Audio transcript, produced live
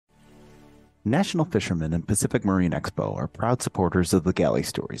National Fishermen and Pacific Marine Expo are proud supporters of the Galley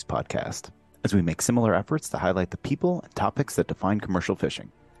Stories podcast, as we make similar efforts to highlight the people and topics that define commercial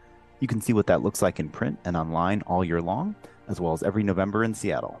fishing. You can see what that looks like in print and online all year long, as well as every November in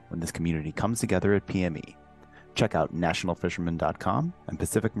Seattle when this community comes together at PME. Check out nationalfisherman.com and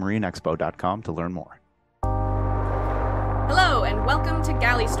pacificmarineexpo.com to learn more. Hello and welcome to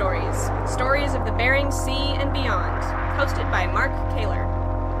Galley Stories, stories of the Bering Sea and beyond, hosted by Mark Kaler.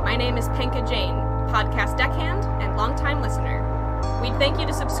 My name is Penka Jane, podcast deckhand and longtime listener. We'd thank you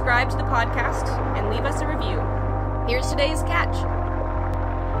to subscribe to the podcast and leave us a review. Here's today's catch.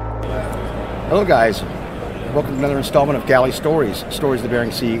 Hello guys, welcome to another installment of Galley Stories, stories of the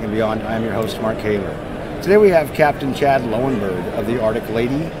Bering Sea and beyond. I'm your host, Mark Kaler. Today we have Captain Chad Lowenberg of the Arctic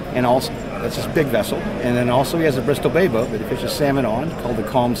Lady, and also, that's his big vessel, and then also he has a Bristol Bay boat that he fishes salmon on, called the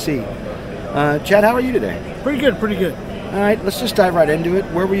Calm Sea. Chad, how are you today? Pretty good. All right, let's just dive right into it.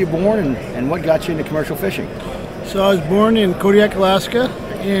 Where were you born and what got you into commercial fishing? So I was born in Kodiak, Alaska,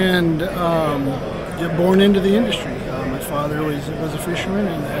 and born into the industry. My father was a fisherman,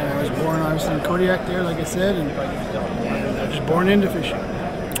 and I was born obviously in Kodiak there, like I said, and I was just born into fishing.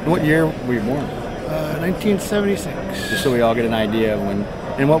 What year were you born? 1976. Just so we all get an idea of when.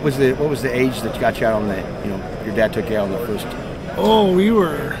 And what was the age that got you out on the, your dad took you out on the first? Oh, we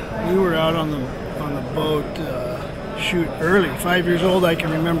were out on the boat. Early. 5 years old, I can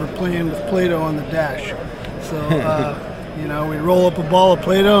remember playing with Play-Doh on the dash. So, we'd roll up a ball of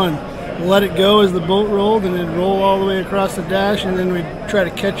Play-Doh and let it go as the boat rolled, and it'd roll all the way across the dash, and then we'd try to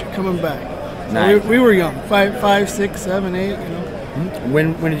catch it coming back. So nice. we were young, 5, 6, 7, 8.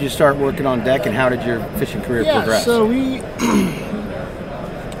 When did you start working on deck, and how did your fishing career progress? So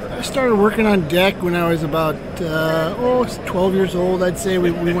I started working on deck when I was about 12 years old. I'd say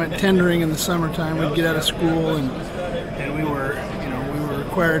we went tendering in the summertime. We'd get out of school and we were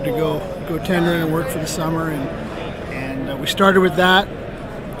required to go tendering and work for the summer, and we started with that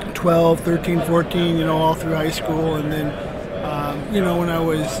 12, 13, 14, all through high school, and then when I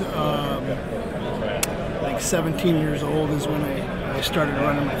was like 17 years old is when I started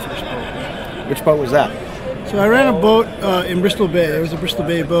running my first boat. Which boat was that? So I ran a boat in Bristol Bay. It was a Bristol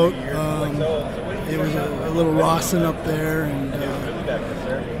Bay boat. It was a little Rawson up there, and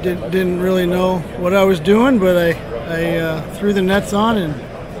didn't really know what I was doing, but I threw the nets on and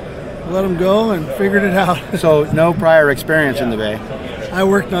let them go and figured it out. So no prior experience in the Bay? I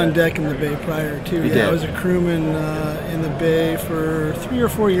worked on deck in the Bay prior to. You did? I was a crewman in the Bay for 3 or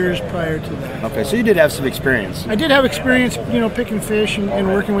 4 years prior to that. Okay, so you did have some experience. I did have experience, picking fish and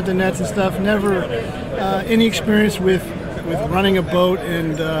working with the nets and stuff. Never any experience with running a boat,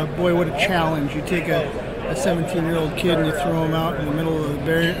 and boy, what a challenge. You take a 17-year-old kid and you throw him out in the middle of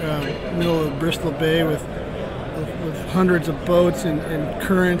the Bristol Bay with hundreds of boats and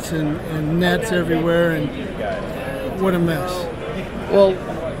currents and nets everywhere, and what a mess. Well,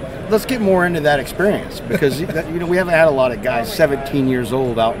 let's get more into that experience, because we haven't had a lot of guys 17 years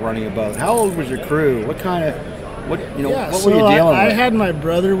old out running a boat. How old was your crew? What were you dealing with? I had my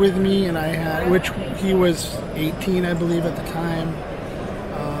brother with me, and he was 18, I believe, at the time,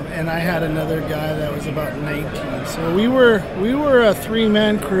 and I had another guy that was about 19. So we were a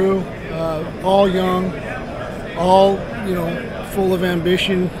 3-man crew, all young, all full of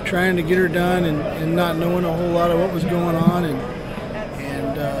ambition, trying to get her done, and not knowing a whole lot of what was going on, and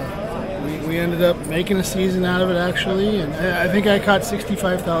we ended up making a season out of it, actually, and I think I caught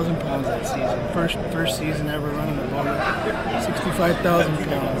 65,000 pounds that season. First season ever running a boat, 65,000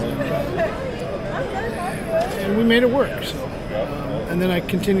 pounds, and we made it work. So, and then I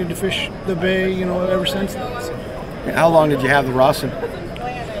continued to fish the Bay, ever since then. So. How long did you have the Rawson?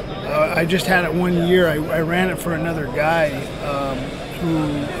 I just had it 1 year. I ran it for another guy who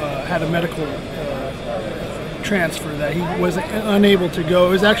had a medical transfer that he was unable to go.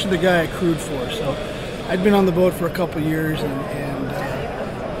 It was actually the guy I crewed for. So I'd been on the boat for a couple years and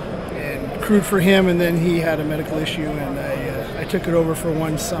crewed for him, and then he had a medical issue, and I took it over for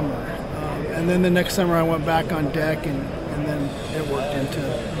one summer. And then the next summer I went back on deck, and then it worked into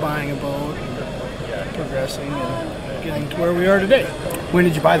buying a boat and progressing and getting to where we are today. When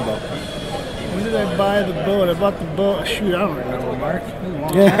did you buy the boat? When did I buy the boat? I bought the boat. Shoot, I don't remember, Mark.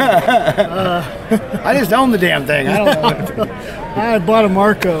 I just own the damn thing. I don't know. I bought a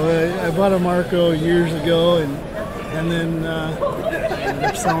Marco. I bought a Marco years ago, and then I ended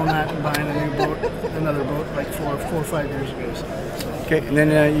up selling that and buying another boat, like four or 5 years ago. So. Okay, and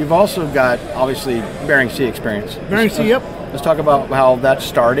then you've also got, obviously, Bering Sea experience. Bering Sea, yep. Let's talk about how that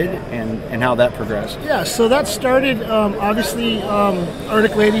started and how that progressed. Yeah, so that started, obviously,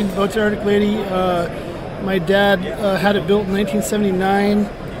 Arctic Lady, boats Arctic Lady. My dad had it built in 1979.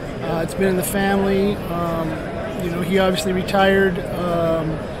 It's been in the family. He obviously retired.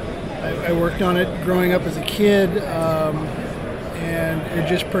 I worked on it growing up as a kid, and it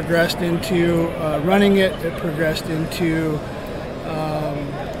just progressed into running it. It progressed into,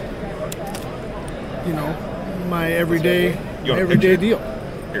 my everyday deal.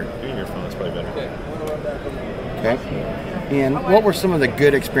 Here, do your phone. It's probably better. Okay. And what were some of the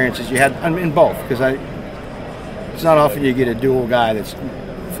good experiences you had in both? Because it's not often you get a dual guy that's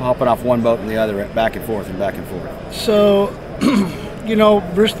hopping off one boat and the other back and forth and back and forth. So,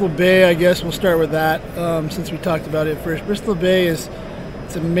 Bristol Bay, I guess we'll start with that since we talked about it first. Bristol Bay it's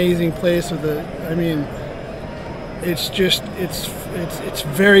an amazing place it's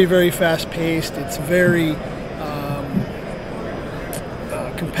very, very fast paced. It's very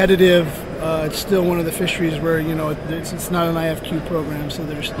competitive. It's still one of the fisheries where it's not an IFQ program, so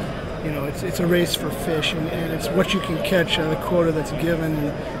there's it's a race for fish, and it's what you can catch out of the quota that's given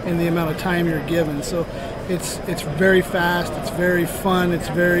and the amount of time you're given. So it's very fast, it's very fun, it's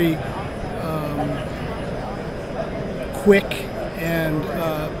very quick, and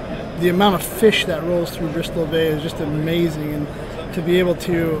the amount of fish that rolls through Bristol Bay is just amazing. And to be able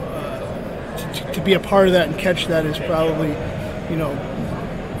to be a part of that and catch that is probably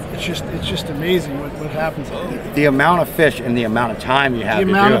it's just amazing what happens. The amount of fish and the amount of time you have to do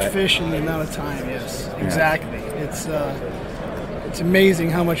it. The amount of fish and the amount of time, yes, exactly. It's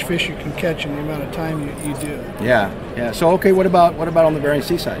amazing how much fish you can catch in the amount of time you do. Yeah. So okay, what about on the Bering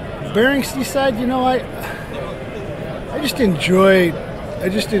Sea side? Bering Sea side, I just enjoy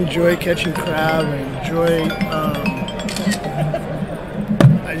catching crab.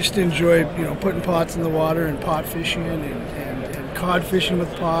 I just enjoy putting pots in the water and pot fishing and cod fishing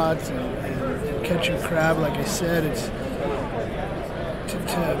with pots and catching crab. Like I said, it's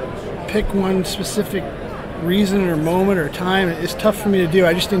to pick one specific reason or moment or time. It's tough for me to do.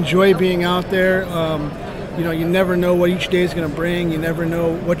 I just enjoy being out there. You never know what each day is going to bring. You never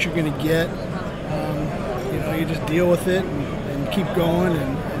know what you're going to get. You just deal with it and keep going.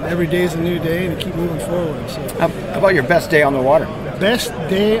 And every day is a new day, and you keep moving forward. So, how about your best day on the water? Best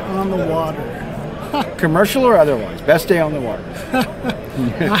day on the water. Commercial or otherwise? Best day on the water?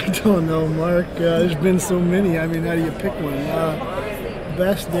 I don't know, Mark. There's been so many. How do you pick one?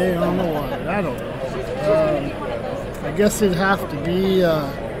 Best day on the water. I don't know. I guess it'd have to be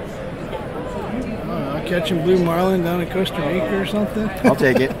catching blue marlin down in Costa Rica or something. I'll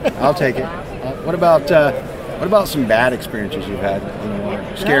take it. What about some bad experiences you've had in the water?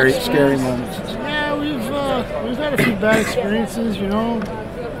 Scary moments. Yeah, we've had a few bad experiences.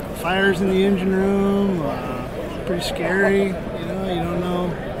 Fires in the engine room. Pretty scary. You don't know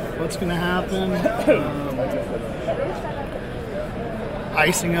what's going to happen.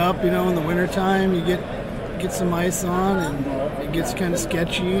 Icing up. In the wintertime, you get some ice on, and it gets kind of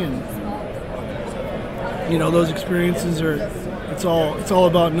sketchy. And those experiences are. It's all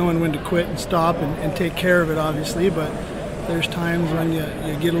about knowing when to quit and stop and take care of it, obviously. But there's times when you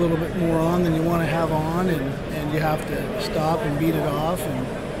get a little bit more on than you want to have on, and you have to stop and beat it off.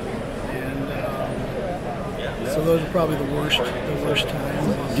 So those are probably the worst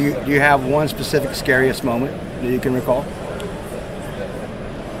times. Do you have one specific scariest moment that you can recall?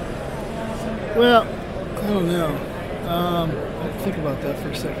 Well, I don't know. I'll think about that for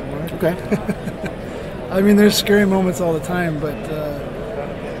a second, Mark. Okay. There's scary moments all the time, but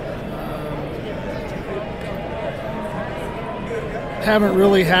haven't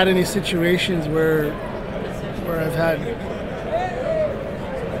really had any situations where I've had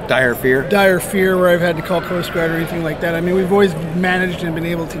dire fear where I've had to call Coast Guard or anything like that. We've always managed and been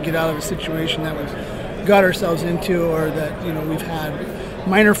able to get out of a situation that we've got ourselves into, or that we've had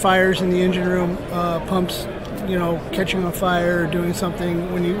minor fires in the engine room, pumps catching on fire or doing something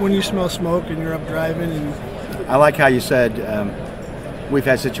when you smell smoke and you're up driving. And I like how you said we've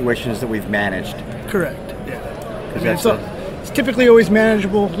had situations that we've managed. Correct. Yeah. It's typically always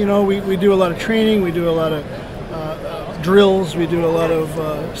manageable. We do a lot of training, we do a lot of drills, we do a lot of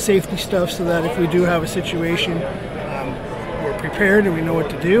safety stuff, so that if we do have a situation, we're prepared and we know what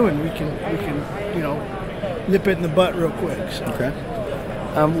to do, and we can nip it in the butt real quick. So. Okay.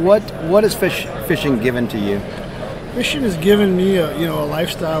 What has fishing given to you? Fishing has given me a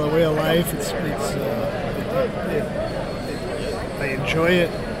lifestyle, a way of life. I enjoy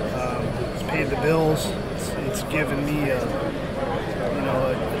it. It's paid the bills. It's given me a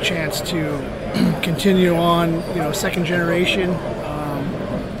chance to continue on. Second generation.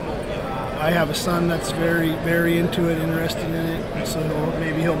 I have a son that's very, very into it, interested in it, so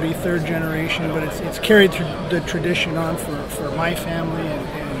maybe he'll be third generation, but it's carried through the tradition on for my family and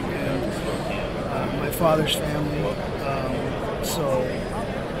my father's family. So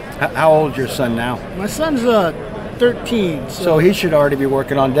How old is your son now? My son's 13. So he should already be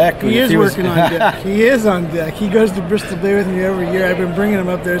working on deck. He is working on deck. He is on deck. He goes to Bristol Bay with me every year. I've been bringing him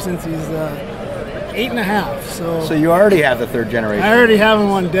up there since he's 8.5. So you already have the third generation. I already have him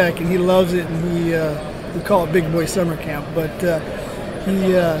on deck, and he loves it. And we call it Big Boy Summer Camp, but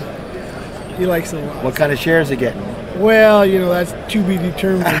he likes it a lot. What kind of shares is he getting? Well, that's to be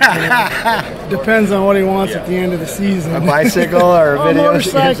determined. Depends on what he wants at the end of the season. A bicycle or a video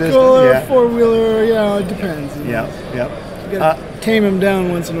motorcycle or a four-wheeler, it depends. Yeah. You gotta tame him down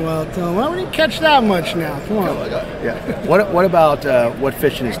once in a while. Tell him, why would he catch that much now? Come on. Yeah. What about what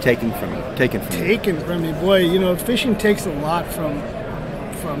fishing is taken from you? Taken from me, boy. Fishing takes a lot from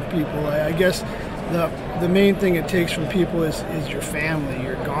people. I guess the main thing it takes from people is your family.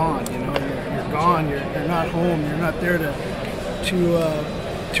 You're gone. You're gone. You're not home. You're not there to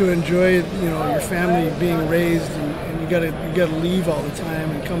enjoy your family being raised, and you gotta leave all the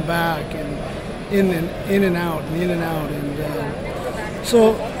time and come back and in and out. And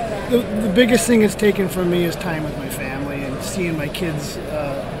so the biggest thing it's taken from me is time with my family and seeing my kids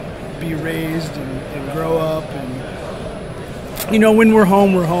be raised and grow up. And when we're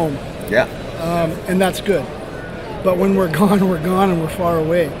home, we're home. Yeah. And that's good. But when we're gone and we're far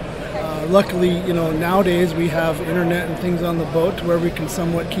away. Luckily, nowadays we have internet and things on the boat to where we can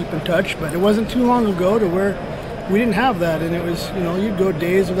somewhat keep in touch. But it wasn't too long ago to where we didn't have that, and it was, you'd go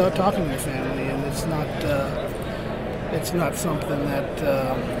days without talking to your family, and it's not something that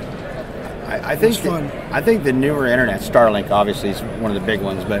I think fun. I think the newer internet, Starlink, obviously is one of the big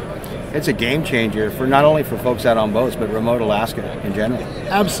ones, but it's a game changer for not only for folks out on boats, but remote Alaska in general.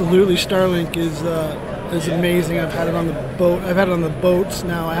 Absolutely, Starlink is amazing. I've had it on the boat. I've had it on the boats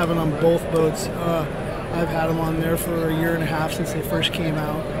now. I have it on both boats. I've had them on there for a year and a half since they first came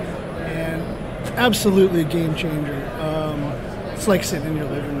out, and absolutely a game changer. It's like sitting in your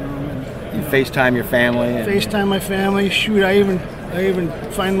living room and you FaceTime your family. FaceTime my family. Shoot, I even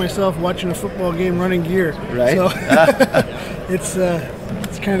find myself watching a football game running gear. Right. So it's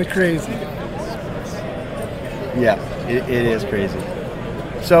kind of crazy. Yeah, it is crazy.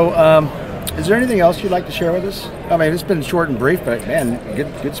 So, is there anything else you'd like to share with us? I mean, it's been short and brief, but man,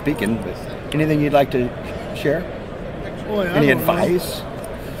 good speaking. But anything you'd like to share? Boy, Any advice?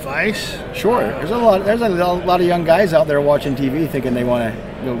 Advice? Sure. There's a lot of young guys out there watching TV thinking they want to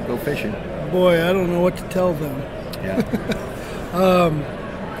go fishing. Boy, I don't know what to tell them. Yeah.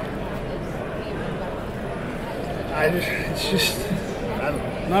 I don't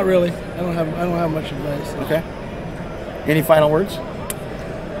know. Not really. I don't have much advice. Okay. Any final words?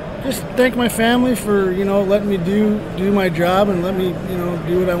 Just thank my family for letting me do my job and let me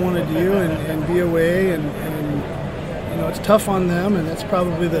do what I want to do and be away and it's tough on them, and that's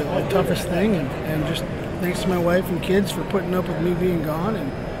probably the toughest thing, and just thanks to my wife and kids for putting up with me being gone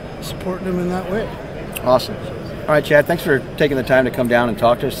and supporting them in that way. Awesome. All right, Chad, thanks for taking the time to come down and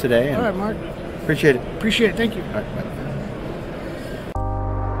talk to us today. All right, Mark. Appreciate it. Appreciate it. Thank you. All right, bye.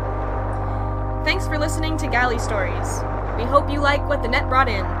 Thanks for listening to Galley Stories. We hope you like what the net brought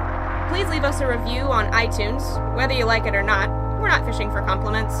in. Please leave us a review on iTunes. Whether you like it or not, we're not fishing for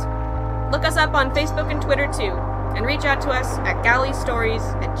compliments. Look us up on Facebook and Twitter too, and reach out to us at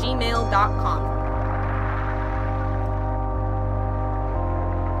galleystories@gmail.com.